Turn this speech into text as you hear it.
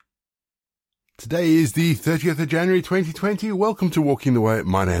Today is the 30th of January 2020. Welcome to Walking the Way.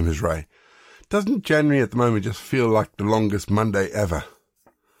 My name is Ray. Doesn't January at the moment just feel like the longest Monday ever?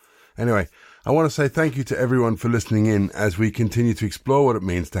 Anyway, I want to say thank you to everyone for listening in as we continue to explore what it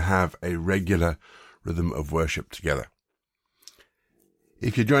means to have a regular rhythm of worship together.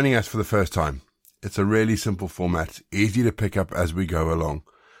 If you're joining us for the first time, it's a really simple format, easy to pick up as we go along,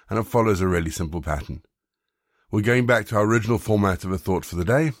 and it follows a really simple pattern. We're going back to our original format of a thought for the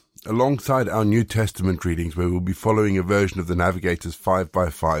day, alongside our New Testament readings, where we'll be following a version of the Navigator's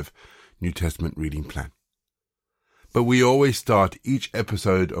 5x5 New Testament reading plan. But we always start each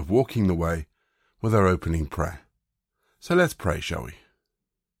episode of Walking the Way with our opening prayer. So let's pray, shall we?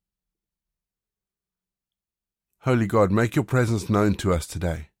 Holy God, make your presence known to us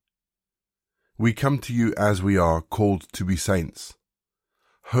today. We come to you as we are, called to be saints,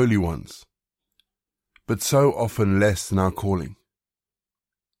 holy ones, but so often less than our calling.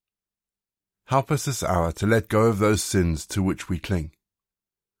 Help us this hour to let go of those sins to which we cling.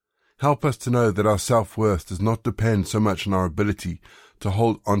 Help us to know that our self-worth does not depend so much on our ability to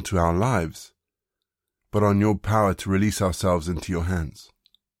hold on to our lives, but on your power to release ourselves into your hands.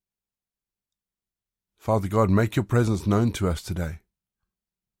 Father God, make your presence known to us today.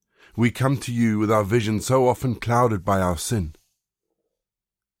 We come to you with our vision so often clouded by our sin.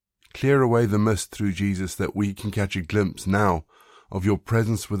 Clear away the mist through Jesus that we can catch a glimpse now of your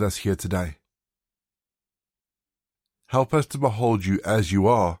presence with us here today. Help us to behold you as you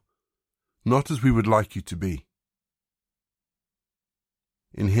are, not as we would like you to be.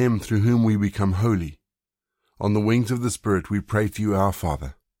 In him through whom we become holy, on the wings of the Spirit we pray to you, our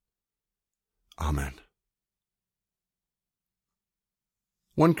Father. Amen.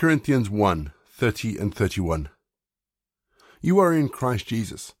 1 Corinthians 1:30 and 31. You are in Christ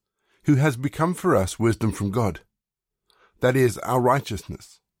Jesus, who has become for us wisdom from God. That is our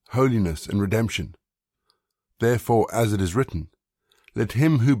righteousness, holiness, and redemption. Therefore, as it is written, let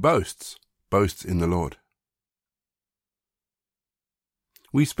him who boasts, boast in the Lord.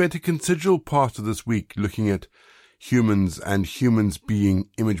 We spent a considerable part of this week looking at humans and humans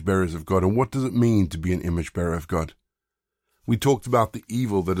being image bearers of God, and what does it mean to be an image bearer of God. We talked about the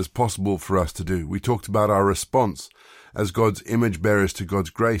evil that is possible for us to do. We talked about our response as God's image bearers to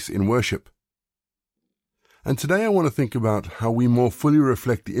God's grace in worship. And today I want to think about how we more fully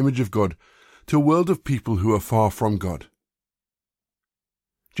reflect the image of God to a world of people who are far from God.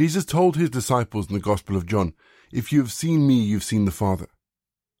 Jesus told his disciples in the Gospel of John, "If you have seen me, you've seen the Father."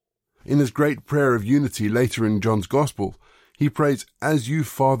 In his great prayer of unity later in John's Gospel, he prays, "As you,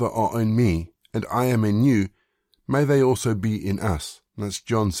 Father, are in me, and I am in you, may they also be in us." And that's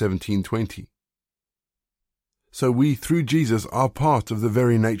John 17:20. So we, through Jesus, are part of the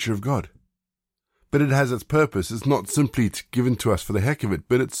very nature of God. But it has its purpose. It's not simply given to us for the heck of it,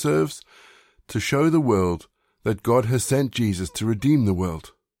 but it serves to show the world that God has sent Jesus to redeem the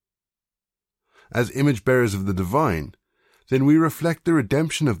world. As image bearers of the divine, then we reflect the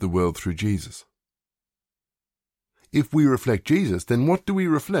redemption of the world through Jesus. If we reflect Jesus, then what do we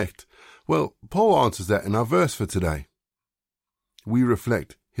reflect? Well, Paul answers that in our verse for today. We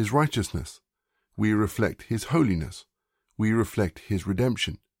reflect his righteousness. We reflect his holiness. We reflect his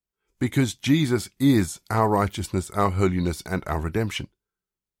redemption. Because Jesus is our righteousness, our holiness, and our redemption.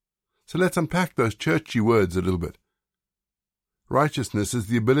 So let's unpack those churchy words a little bit. Righteousness is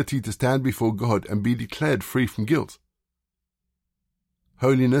the ability to stand before God and be declared free from guilt.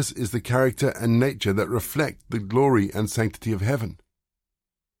 Holiness is the character and nature that reflect the glory and sanctity of heaven.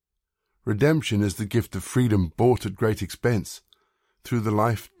 Redemption is the gift of freedom bought at great expense through the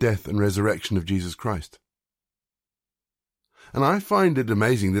life, death, and resurrection of Jesus Christ. And I find it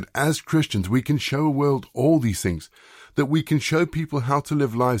amazing that as Christians we can show a world all these things, that we can show people how to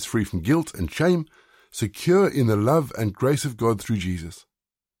live lives free from guilt and shame, secure in the love and grace of God through Jesus.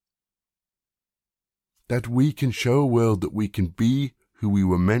 That we can show a world that we can be who we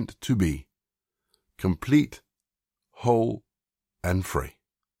were meant to be, complete, whole, and free.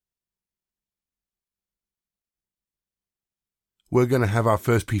 We're going to have our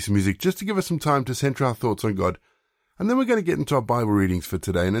first piece of music just to give us some time to center our thoughts on God, and then we're going to get into our Bible readings for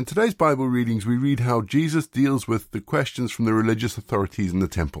today. And in today's Bible readings, we read how Jesus deals with the questions from the religious authorities in the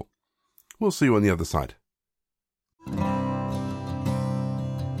temple. We'll see you on the other side.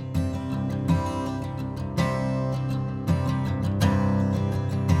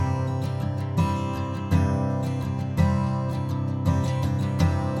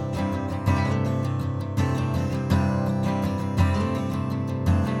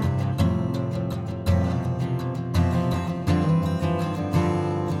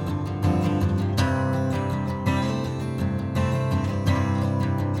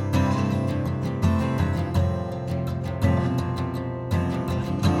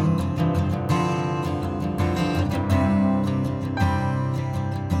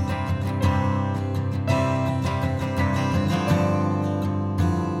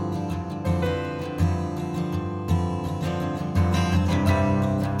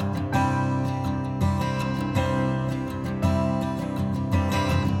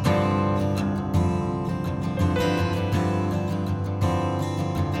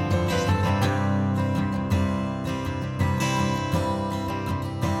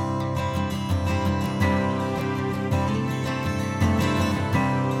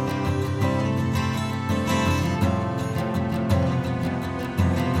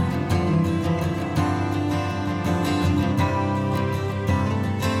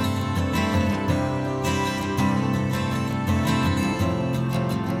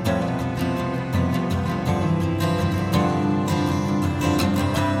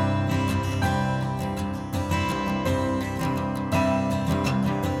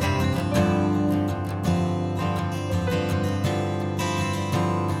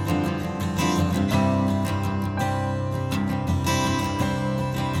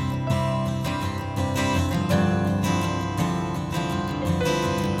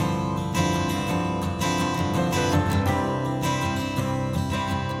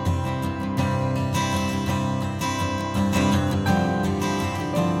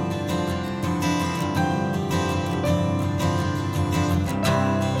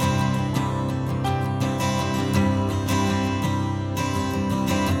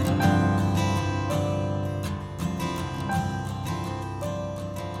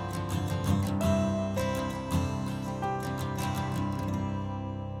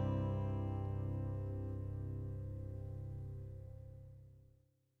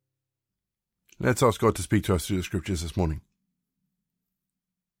 Let's ask God to speak to us through the scriptures this morning.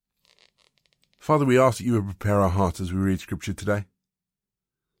 Father, we ask that you would prepare our hearts as we read scripture today.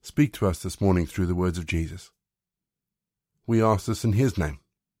 Speak to us this morning through the words of Jesus. We ask this in his name.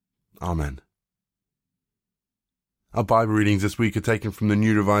 Amen. Our Bible readings this week are taken from the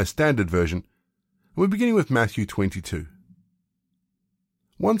New Revised Standard Version, and we're beginning with Matthew 22.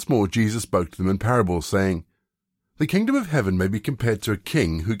 Once more Jesus spoke to them in parables, saying, "The kingdom of heaven may be compared to a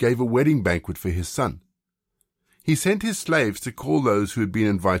king who gave a wedding banquet for his son. He sent his slaves to call those who had been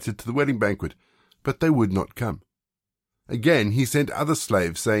invited to the wedding banquet, but they would not come. Again he sent other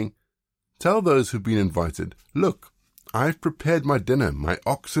slaves, saying, 'Tell those who have been invited, look, I have prepared my dinner, my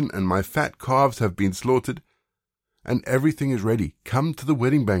oxen and my fat calves have been slaughtered, and everything is ready. Come to the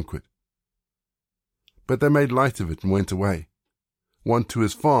wedding banquet.' But they made light of it and went away, one to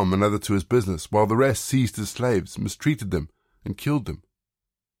his farm, another to his business, while the rest seized his slaves, mistreated them, and killed them.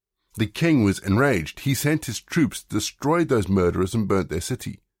 The king was enraged. He sent his troops, destroyed those murderers, and burnt their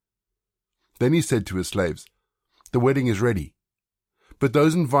city. Then he said to his slaves, 'The wedding is ready, but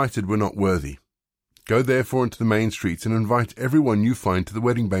those invited were not worthy. Go therefore into the main streets and invite everyone you find to the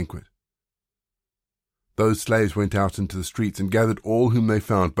wedding banquet.' Those slaves went out into the streets and gathered all whom they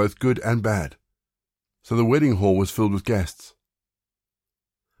found, both good and bad. So the wedding hall was filled with guests.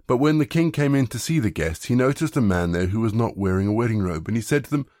 But when the king came in to see the guests, he noticed a man there who was not wearing a wedding robe, and he said to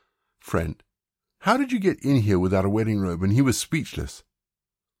them, 'Friend, how did you get in here without a wedding robe?' And he was speechless.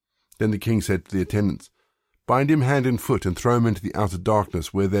 Then the king said to the attendants, 'Bind him hand and foot and throw him into the outer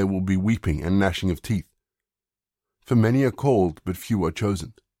darkness, where there will be weeping and gnashing of teeth. For many are called, but few are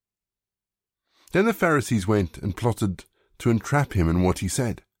chosen.' Then the Pharisees went and plotted to entrap him in what he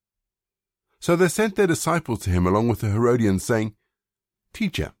said. So they sent their disciples to him along with the Herodians, saying,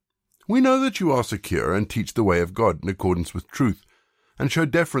 'Teacher, we know that you are secure and teach the way of God in accordance with truth, and show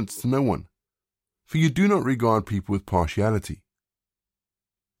deference to no one, for you do not regard people with partiality.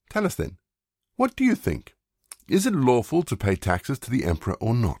 Tell us then, what do you think? Is it lawful to pay taxes to the emperor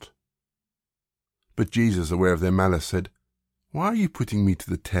or not?' But Jesus, aware of their malice, said, 'Why are you putting me to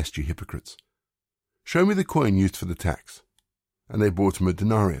the test, you hypocrites? Show me the coin used for the tax.' And they brought him a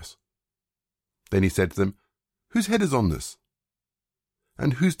denarius. Then he said to them, 'Whose head is on this?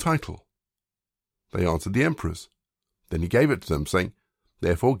 And whose title?' They answered, 'The emperor's.' Then he gave it to them, saying,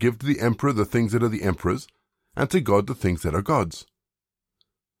 'Therefore give to the emperor the things that are the emperor's, and to God the things that are God's.'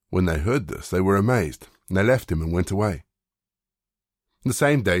 When they heard this, they were amazed, and they left him and went away. The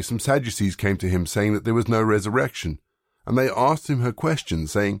same day some Sadducees came to him, saying that there was no resurrection, and they asked him her question,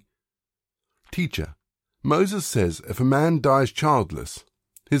 saying, 'Teacher, Moses says if a man dies childless,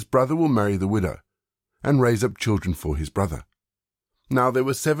 his brother will marry the widow, and raise up children for his brother. Now there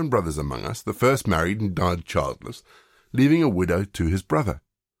were 7 brothers among us. The first married and died childless, leaving a widow to his brother.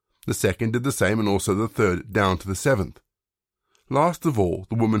 The second did the same, and also the third, down to the 7th. Last of all,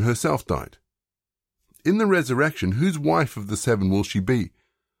 the woman herself died. In the resurrection, whose wife of the 7 will she be?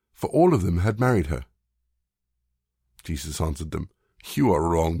 For all of them had married her.' Jesus answered them, 'You are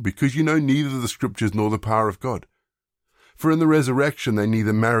wrong, because you know neither the Scriptures nor the power of God. For in the resurrection they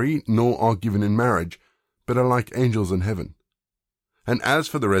neither marry nor are given in marriage, but are like angels in heaven. And as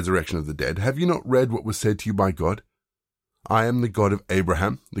for the resurrection of the dead, have you not read what was said to you by God? I am the God of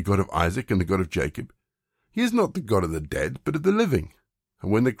Abraham, the God of Isaac, and the God of Jacob. He is not the God of the dead, but of the living.'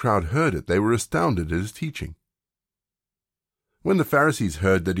 And when the crowd heard it, they were astounded at his teaching. When the Pharisees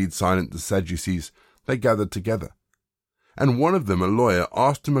heard that he had silenced the Sadducees, they gathered together. And one of them, a lawyer,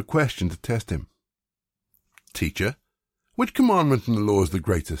 asked him a question to test him. 'Teacher, which commandment in the law is the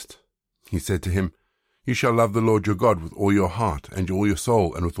greatest?' He said to him, 'You shall love the Lord your God with all your heart, and all your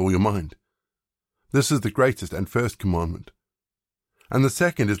soul, and with all your mind. This is the greatest and first commandment. And the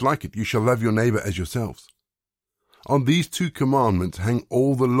second is like it, you shall love your neighbor as yourselves. On these 2 commandments hang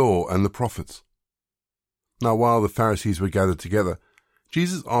all the law and the prophets.' Now while the Pharisees were gathered together,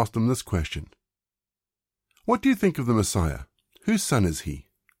 Jesus asked them this question, 'What do you think of the Messiah? Whose son is he?'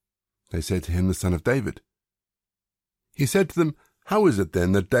 They said to him, 'The son of David.' He said to them, 'How is it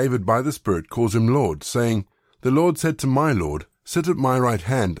then that David by the Spirit calls him Lord, saying, The Lord said to my Lord, Sit at my right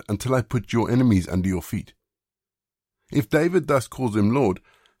hand until I put your enemies under your feet? If David thus calls him Lord,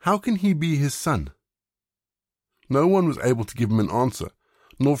 how can he be his son?' No one was able to give him an answer,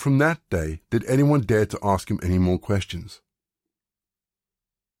 nor from that day did anyone dare to ask him any more questions.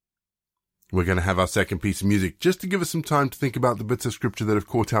 We're going to have our second piece of music just to give us some time to think about the bits of scripture that have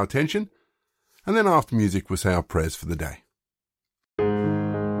caught our attention, and then after music we'll say our prayers for the day.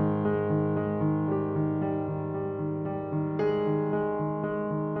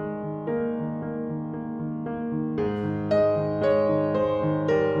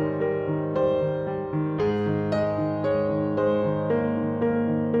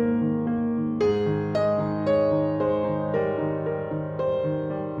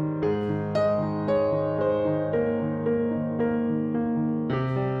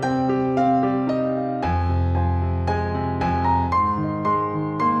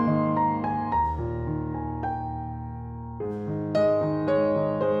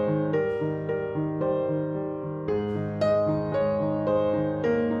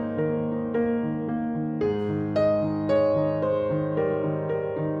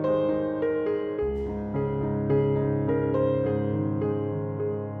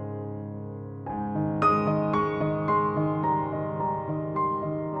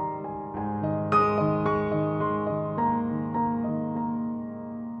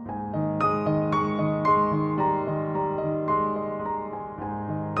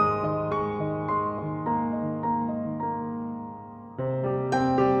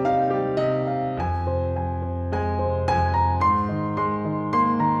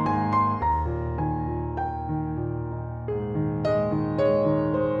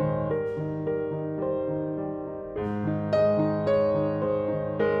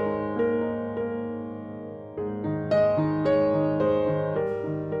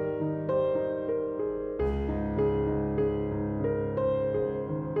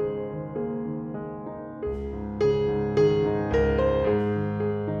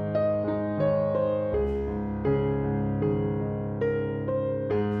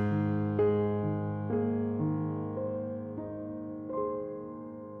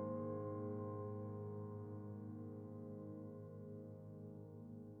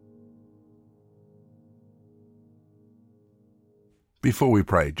 Before we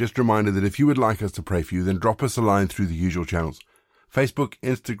pray, just a reminder that if you would like us to pray for you, then drop us a line through the usual channels. Facebook,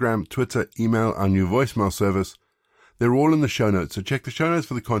 Instagram, Twitter, email, our new voicemail service. They're all in the show notes, so check the show notes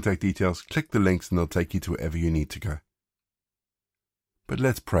for the contact details, click the links, and they'll take you to wherever you need to go. But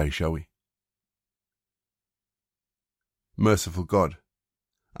let's pray, shall we? Merciful God,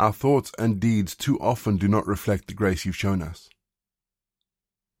 our thoughts and deeds too often do not reflect the grace you've shown us.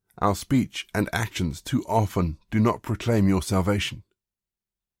 Our speech and actions too often do not proclaim your salvation.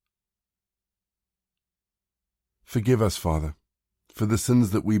 Forgive us, Father, for the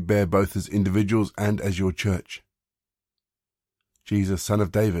sins that we bear both as individuals and as your church. Jesus, Son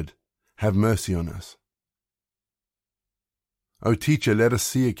of David, have mercy on us. O Teacher, let us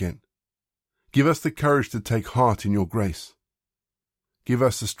see again. Give us the courage to take heart in your grace. Give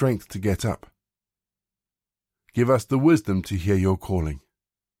us the strength to get up. Give us the wisdom to hear your calling.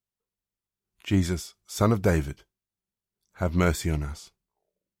 Jesus, Son of David, have mercy on us.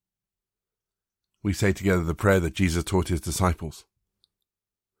 We say together the prayer that Jesus taught his disciples.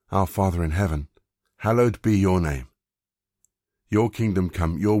 Our Father in heaven, hallowed be your name. Your kingdom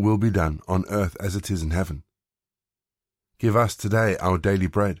come, your will be done, on earth as it is in heaven. Give us today our daily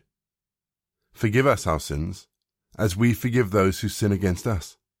bread. Forgive us our sins, as we forgive those who sin against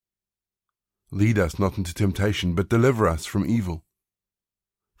us. Lead us not into temptation, but deliver us from evil.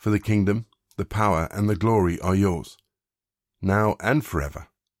 For the kingdom, the power, and the glory are yours, now and forever.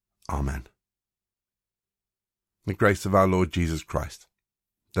 Amen. The grace of our Lord Jesus Christ,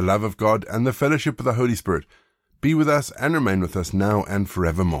 the love of God, and the fellowship of the Holy Spirit be with us and remain with us now and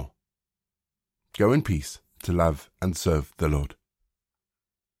forevermore. Go in peace to love and serve the Lord.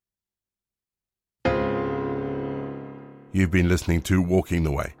 You've been listening to Walking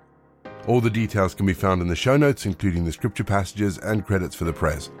the Way. All the details can be found in the show notes, including the scripture passages and credits for the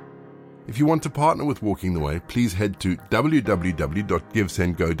prayers. If you want to partner with Walking the Way, please head to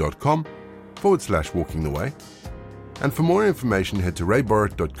www.givesendgo.com/Walking the Way. And for more information, head to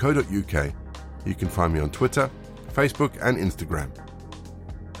rayborrett.co.uk. You can find me on Twitter, Facebook, and Instagram.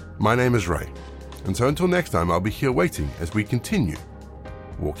 My name is Ray, and so until next time, I'll be here waiting as we continue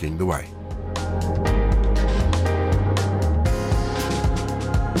Walking the Way.